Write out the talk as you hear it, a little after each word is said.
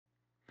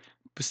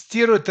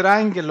posterior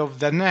triangle of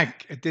the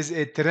neck. It is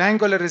a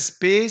triangular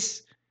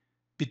space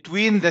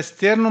between the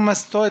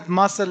sternomastoid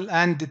muscle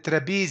and the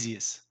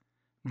trapezius.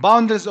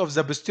 Boundaries of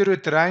the posterior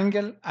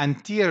triangle.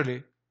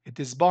 Anteriorly, it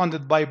is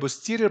bounded by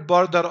posterior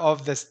border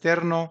of the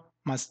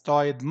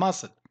sternomastoid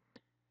muscle.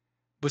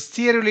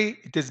 Posteriorly,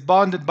 it is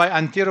bounded by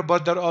anterior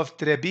border of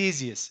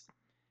trapezius.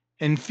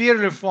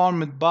 Inferiorly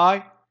formed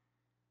by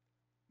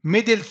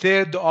middle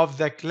third of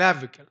the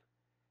clavicle.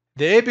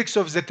 The apex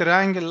of the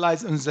triangle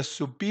lies on the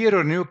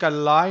superior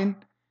nuchal line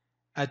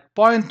at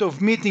point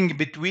of meeting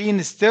between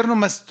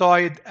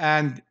sternomastoid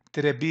and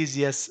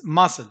trapezius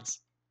muscles.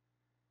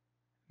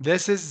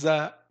 This is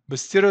the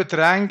posterior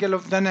triangle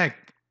of the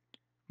neck,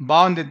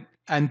 bounded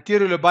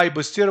anteriorly by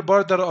posterior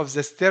border of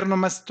the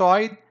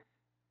sternomastoid.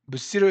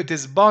 Posterior, it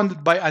is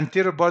bounded by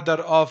anterior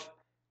border of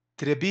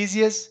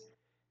trapezius.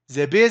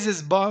 The base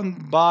is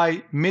bounded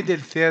by middle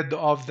third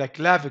of the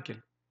clavicle.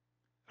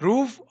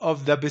 Roof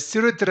of the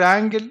posterior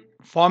triangle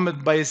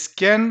formed by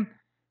skin,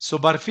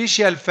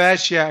 superficial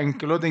fascia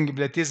including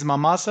platysma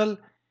muscle,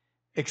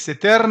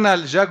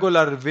 external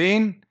jugular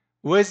vein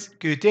with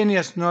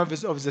cutaneous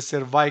nerves of the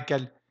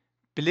cervical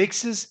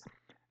plexus,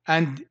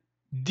 and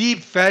deep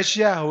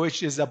fascia,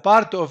 which is a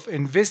part of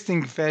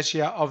investing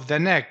fascia of the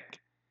neck.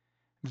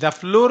 The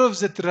floor of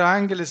the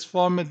triangle is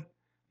formed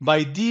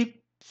by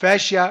deep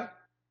fascia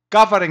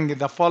covering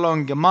the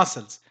following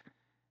muscles: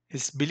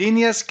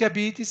 splenius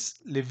capitis,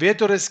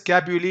 levator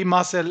scapulae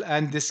muscle,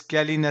 and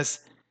scalenus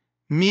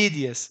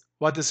medius,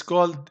 what is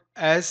called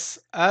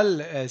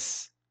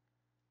SLS.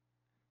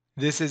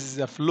 This is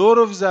the floor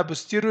of the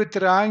posterior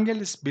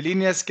triangle: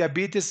 splenius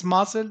capitis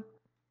muscle,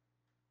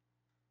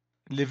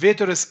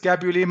 levator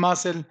scapulae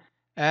muscle,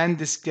 and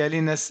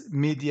scalenus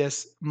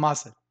medius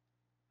muscle.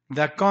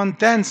 The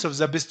contents of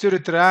the posterior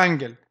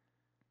triangle: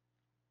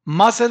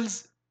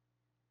 muscles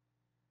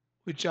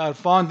which are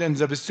found in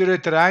the posterior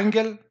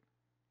triangle,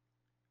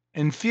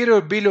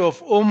 inferior below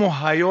of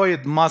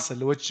omohyoid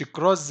muscle which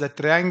cross the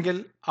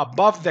triangle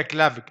above the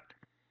clavicle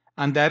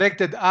and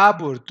directed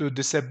upward to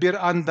disappear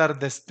under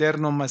the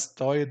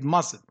sternomastoid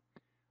muscle,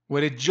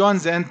 where it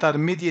joins the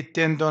intermediate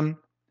tendon.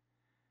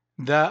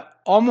 The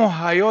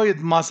omohyoid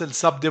muscle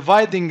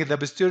subdividing the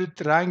posterior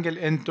triangle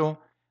into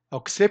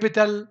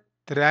occipital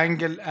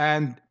triangle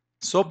and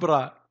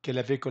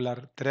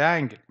supraclavicular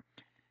triangle.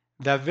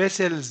 The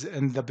vessels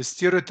in the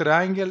posterior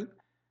triangle: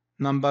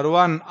 number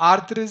 1,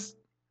 arteries,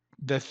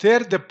 the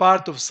third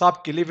part of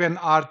subclavian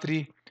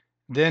artery,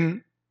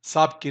 then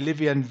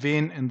subclavian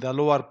vein in the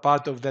lower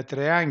part of the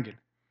triangle.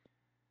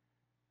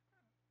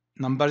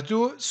 Number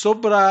 2,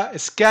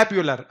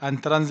 suprascapular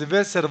and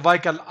transverse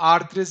cervical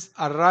arteries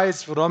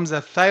arise from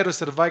the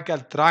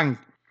thyrocervical trunk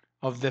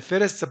of the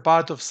first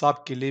part of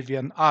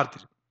subclavian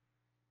artery.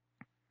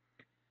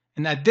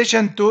 In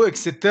addition to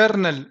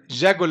external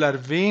jugular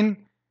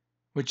vein,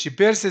 which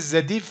pierces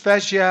the deep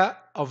fascia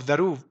of the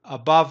roof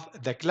above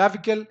the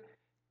clavicle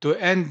to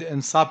end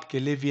in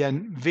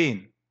subclavian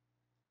vein.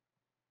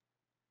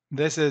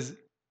 This is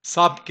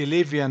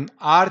subclavian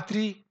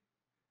artery,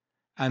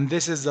 and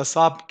this is the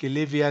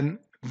subclavian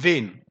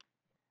vein.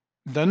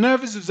 The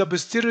nerves of the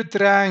posterior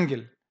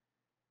triangle: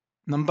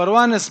 number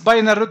 1,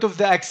 spinal root of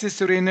the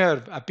accessory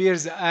nerve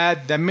appears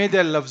at the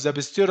middle of the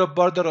posterior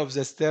border of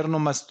the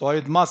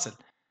sternomastoid muscle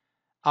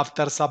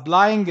after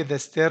supplying the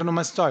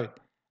sternomastoid,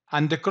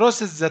 and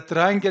crosses the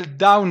triangle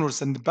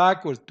downwards and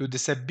backwards to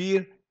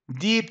disappear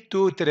deep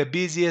to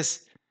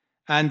trapezius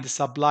and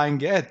supplying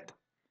it.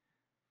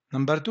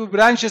 Number 2,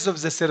 branches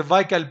of the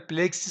cervical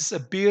plexus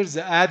appears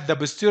at the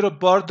posterior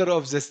border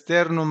of the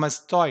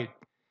sternomastoid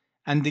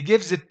and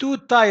gives 2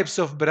 types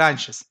of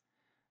branches.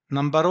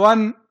 Number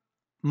 1,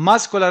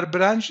 muscular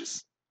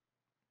branches.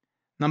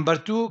 Number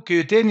 2,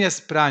 cutaneous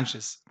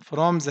branches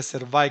from the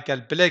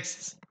cervical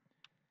plexus.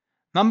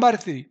 Number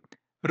 3,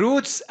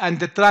 roots and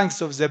the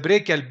trunks of the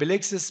brachial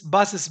plexus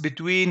passes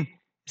between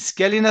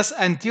scalenus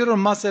anterior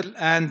muscle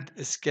and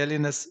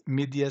scalenus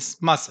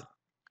medius muscle.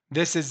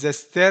 This is the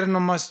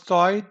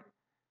sternomastoid,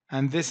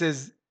 and this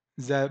is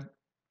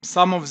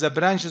some of the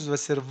branches of the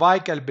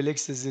cervical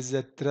plexus is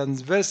the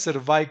transverse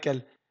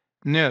cervical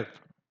nerve.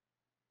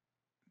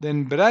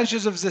 Then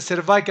branches of the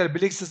cervical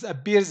plexus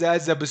appears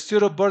as the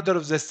posterior border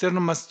of the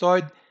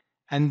sternomastoid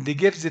and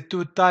gives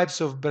 2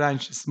 types of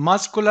branches: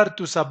 muscular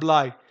to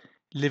supply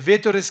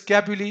levator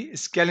scapulae,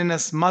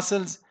 scalenus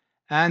muscles,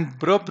 and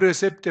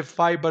proprioceptive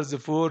fibers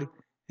for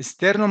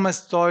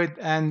sternomastoid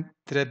and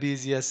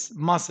trapezius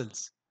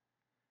muscles.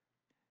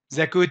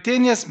 The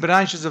cutaneous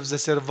branches of the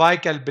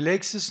cervical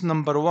plexus: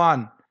 number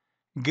 1,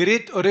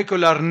 great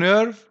auricular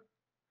nerve,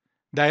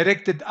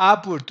 directed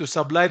upward to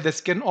supply the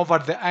skin over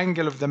the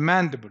angle of the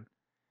mandible.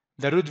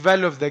 The root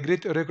value of the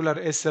great auricular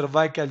is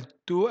cervical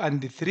 2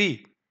 and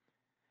 3.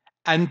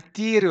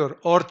 Anterior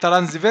or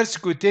transverse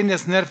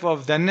cutaneous nerve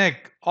of the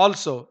neck,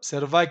 also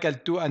cervical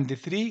 2 and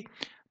 3,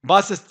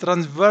 passes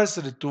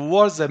transversely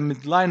towards the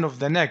midline of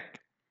the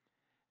neck.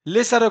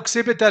 Lesser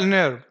occipital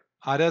nerve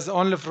arises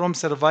only from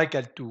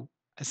cervical 2,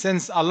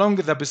 ascends along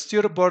the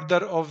posterior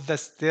border of the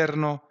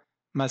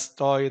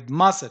sternomastoid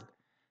muscle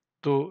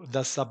to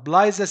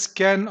supply the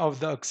skin of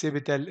the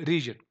occipital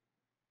region.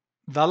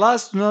 The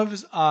last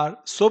nerves are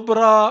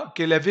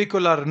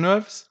supraclavicular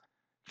nerves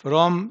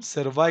from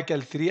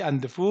cervical 3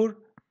 and 4,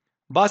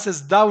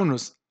 passes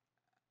downwards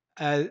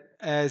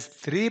as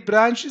 3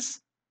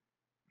 branches,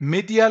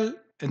 medial,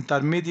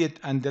 intermediate,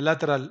 and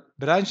lateral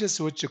branches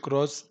which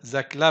cross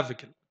the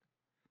clavicle.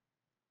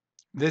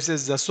 This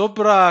is the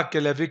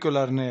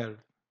supraclavicular nerve.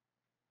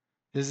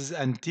 This is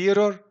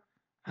anterior,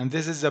 and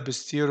this is the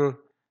posterior,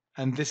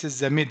 and this is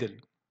the middle.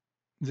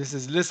 This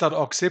is lesser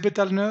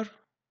occipital nerve,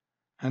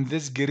 and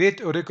this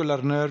great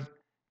auricular nerve,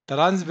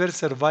 transverse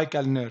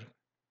cervical nerve,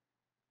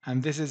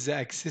 and this is the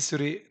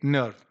accessory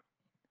nerve.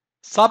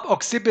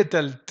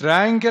 Suboccipital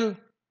triangle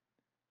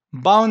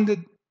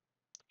bounded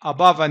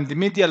above and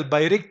medial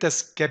by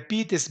rectus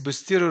capitis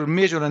posterior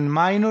major and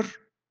minor.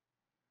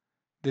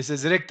 This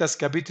is rectus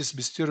capitis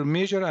posterior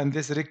major, and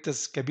this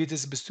rectus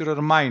capitis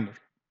posterior minor.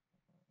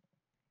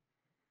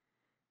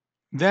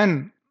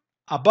 Then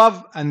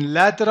above and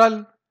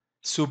lateral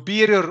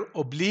superior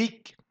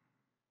oblique.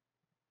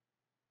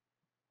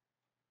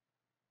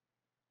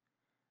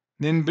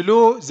 Then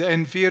below the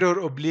inferior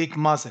oblique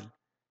muscle.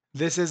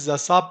 This is the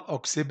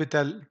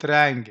suboccipital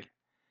triangle.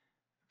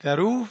 The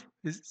roof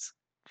is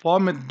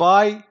formed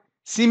by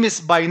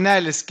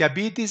semispinalis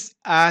capitis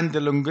and the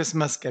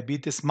longissimus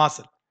capitis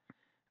muscle.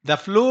 The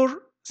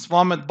floor is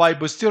formed by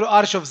posterior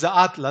arch of the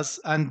atlas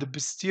and the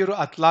posterior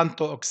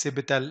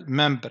atlanto-occipital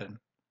membrane.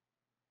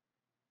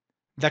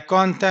 The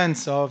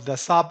contents of the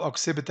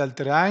suboccipital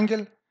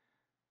triangle.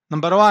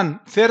 Number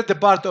 1, third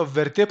part of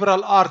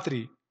vertebral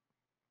artery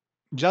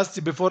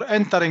just before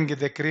entering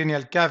the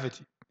cranial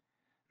cavity.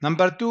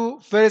 Number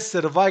 2, first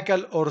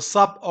cervical or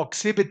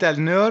suboccipital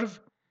nerve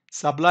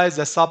supplies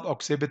the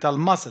suboccipital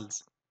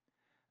muscles.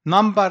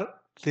 Number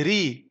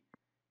 3,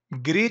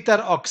 greater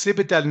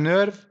occipital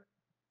nerve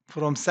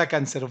from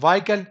second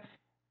cervical.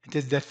 It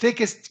is the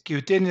thickest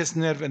cutaneous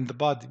nerve in the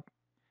body.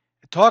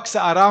 It hooks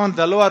around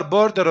the lower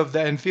border of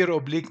the inferior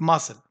oblique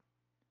muscle.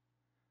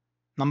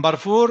 Number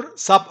 4,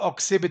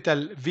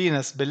 suboccipital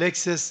venous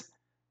plexus.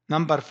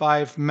 Number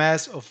 5,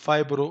 mass of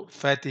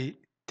fibrofatty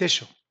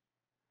tissue.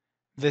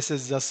 This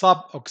is the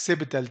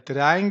suboccipital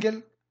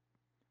triangle,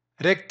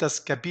 rectus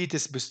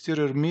capitis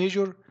posterior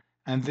major,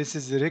 and this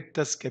is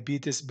rectus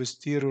capitis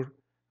posterior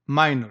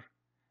minor.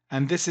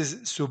 And this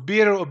is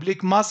superior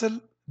oblique muscle,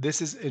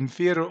 this is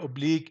inferior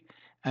oblique,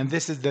 and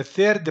this is the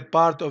third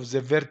part of the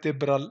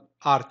vertebral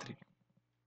artery.